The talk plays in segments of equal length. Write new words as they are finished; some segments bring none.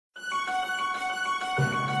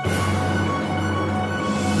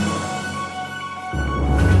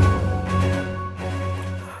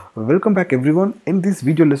Welcome back everyone. In this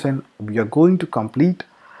video lesson we are going to complete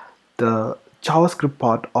the JavaScript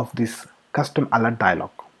part of this custom alert dialog.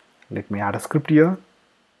 Let me add a script here,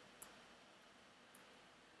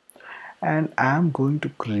 and I am going to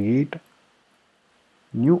create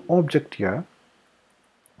new object here,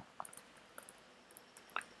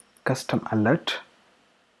 custom alert.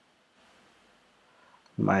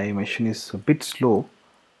 My machine is a bit slow.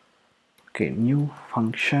 Okay, new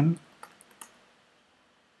function.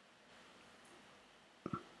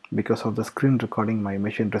 Because of the screen recording, my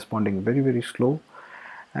machine responding very slow,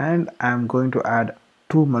 and I'm going to add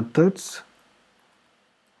two methods.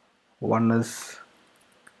 One is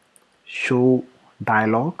show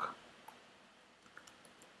dialog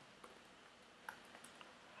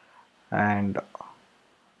and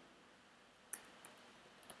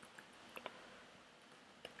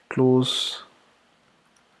close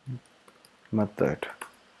method.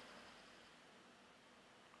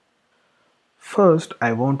 First,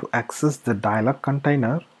 I want to access the dialog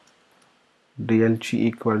container. DLG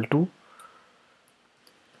equal to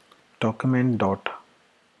document dot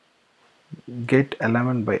get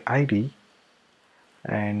element by ID,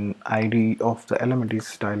 and ID of the element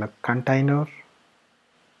is dialog container,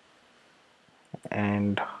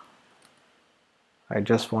 and I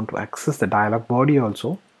just want to access the dialog body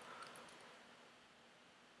also.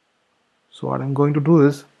 So what I'm going to do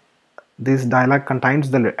is, this dialog contains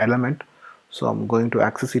the element, so I'm going to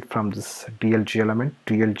access it from this DLG element,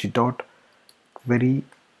 DLG dot query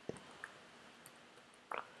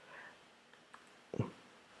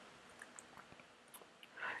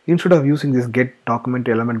instead of using this get document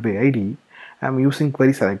element by ID. I'm using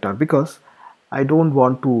query selector because I don't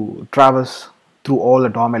want to traverse through all the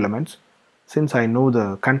DOM elements. Since I know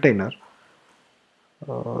the container,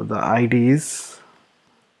 the ID is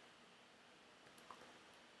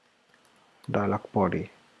dialog body.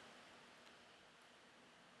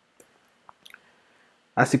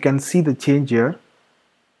 As you can see the change here.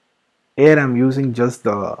 Here I'm using just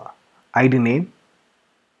the ID name.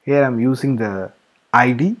 Here I'm using the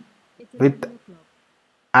ID with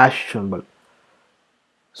hash symbol.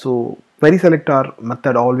 So query selector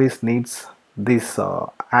method always needs this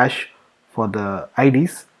hash for the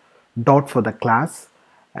IDs, dot for the class,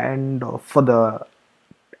 and for the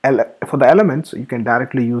elements you can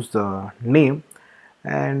directly use the name.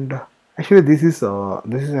 And actually this is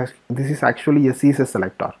actually a CSS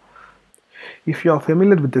selector. If you are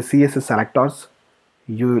familiar with the CSS selectors,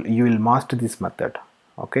 you will master this method.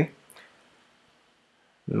 Okay,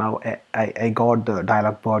 now I got the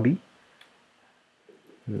dialog body.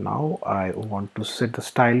 Now I want to set the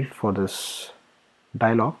style for this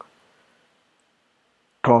dialog.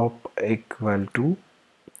 Top equal to,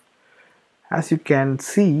 as you can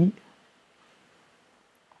see,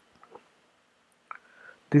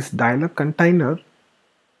 this dialog container,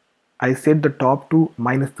 I set the top to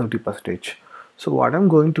 -30%. So what I'm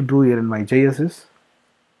going to do here in my JS is,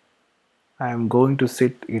 I am going to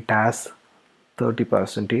set it as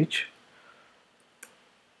 30%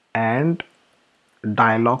 and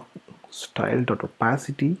dialog style dot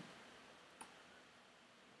opacity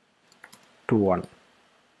to 1.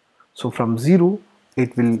 So from 0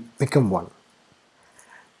 it will become 1,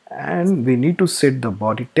 and we need to set the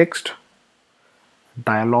body text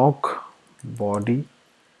dialog body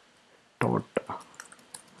dot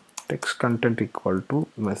text content equal to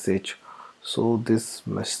message. So this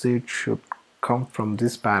message should come from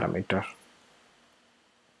this parameter.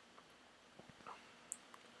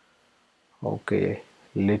 Okay,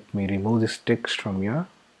 let me remove this text from here,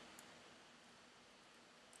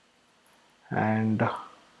 and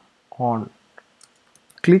on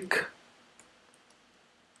click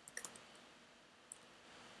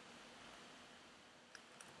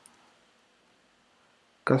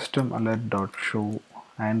custom alert dot show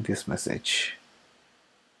and this message.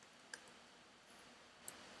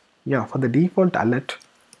 Yeah, for the default alert,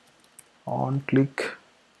 on click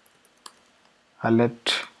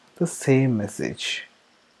alert, the same message.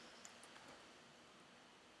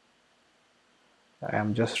 I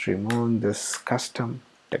am just removing this custom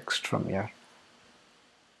text from here.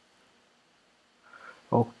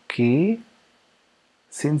 Okay,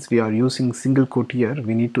 since we are using single quote here,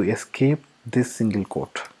 we need to escape this single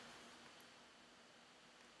quote,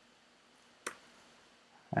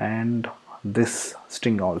 and this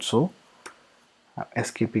string also,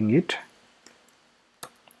 escaping it.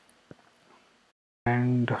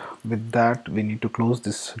 And with that we need to close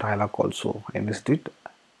this dialog also. I missed it.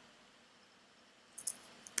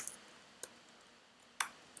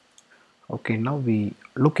 Okay, now we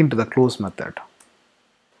look into the close method.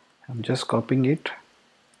 I'm just copying it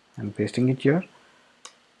and pasting it here.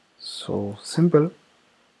 So simple.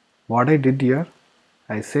 What I did here,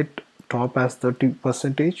 I set top as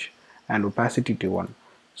 30% and opacity to 1.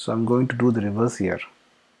 So I'm going to do the reverse here.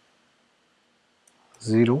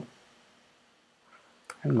 0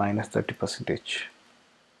 and minus 30%.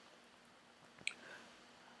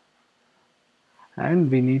 And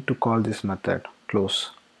we need to call this method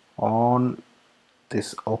close on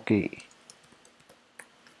this. OK,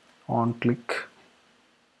 on click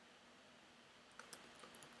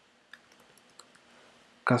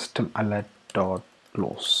custom alert dot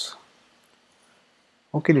close.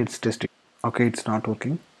 Okay, let's test it. Okay, it's not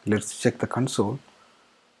working. Let's check the console.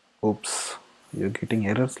 Oops, you're getting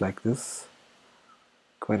errors like this.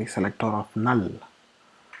 Query selector of null.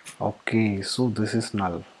 Okay, so this is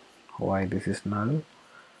null. Why this is null?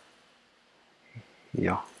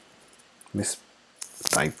 Yeah, miss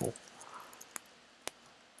typo.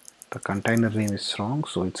 The container name is wrong,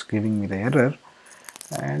 so it's giving me the error.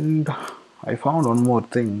 And I found one more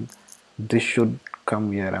thing. This should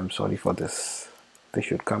come here. I'm sorry for this. This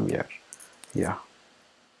should come here. Yeah,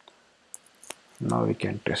 now we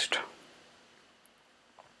can test.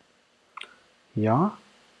 Yeah,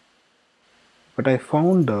 but I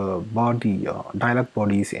found the body dialog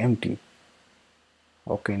body is empty.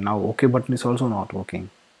 Okay, now OK button is also not working.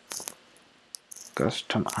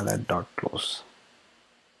 Custom alert dot close.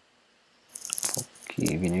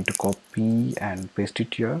 Okay, we need to copy and paste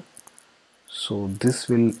it here. So this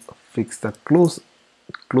will fix the close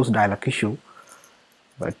dialog issue,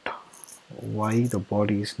 but why the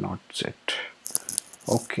body is not set?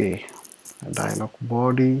 Okay, dialog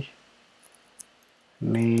body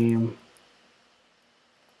name.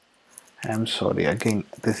 I'm sorry, again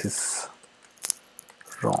this is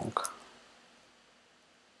wrong.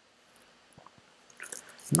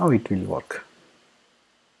 Now it will work.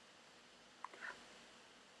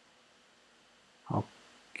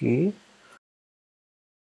 Okay,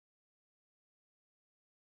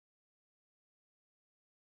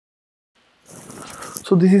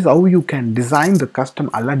 so this is how you can design the custom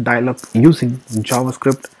alert dialog using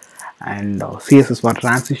JavaScript and CSS for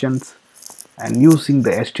transitions and using the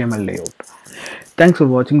HTML layout. Thanks for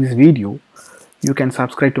watching this video. You can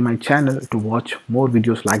subscribe to my channel to watch more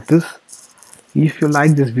videos like this. If you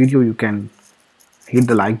like this video, you can hit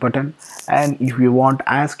the like button, and if you want to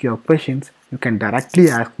ask your questions, you can directly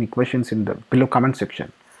ask me questions in the below comment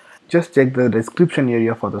section. Just check the description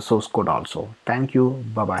area for the source code also. Thank you.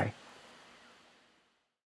 Bye bye.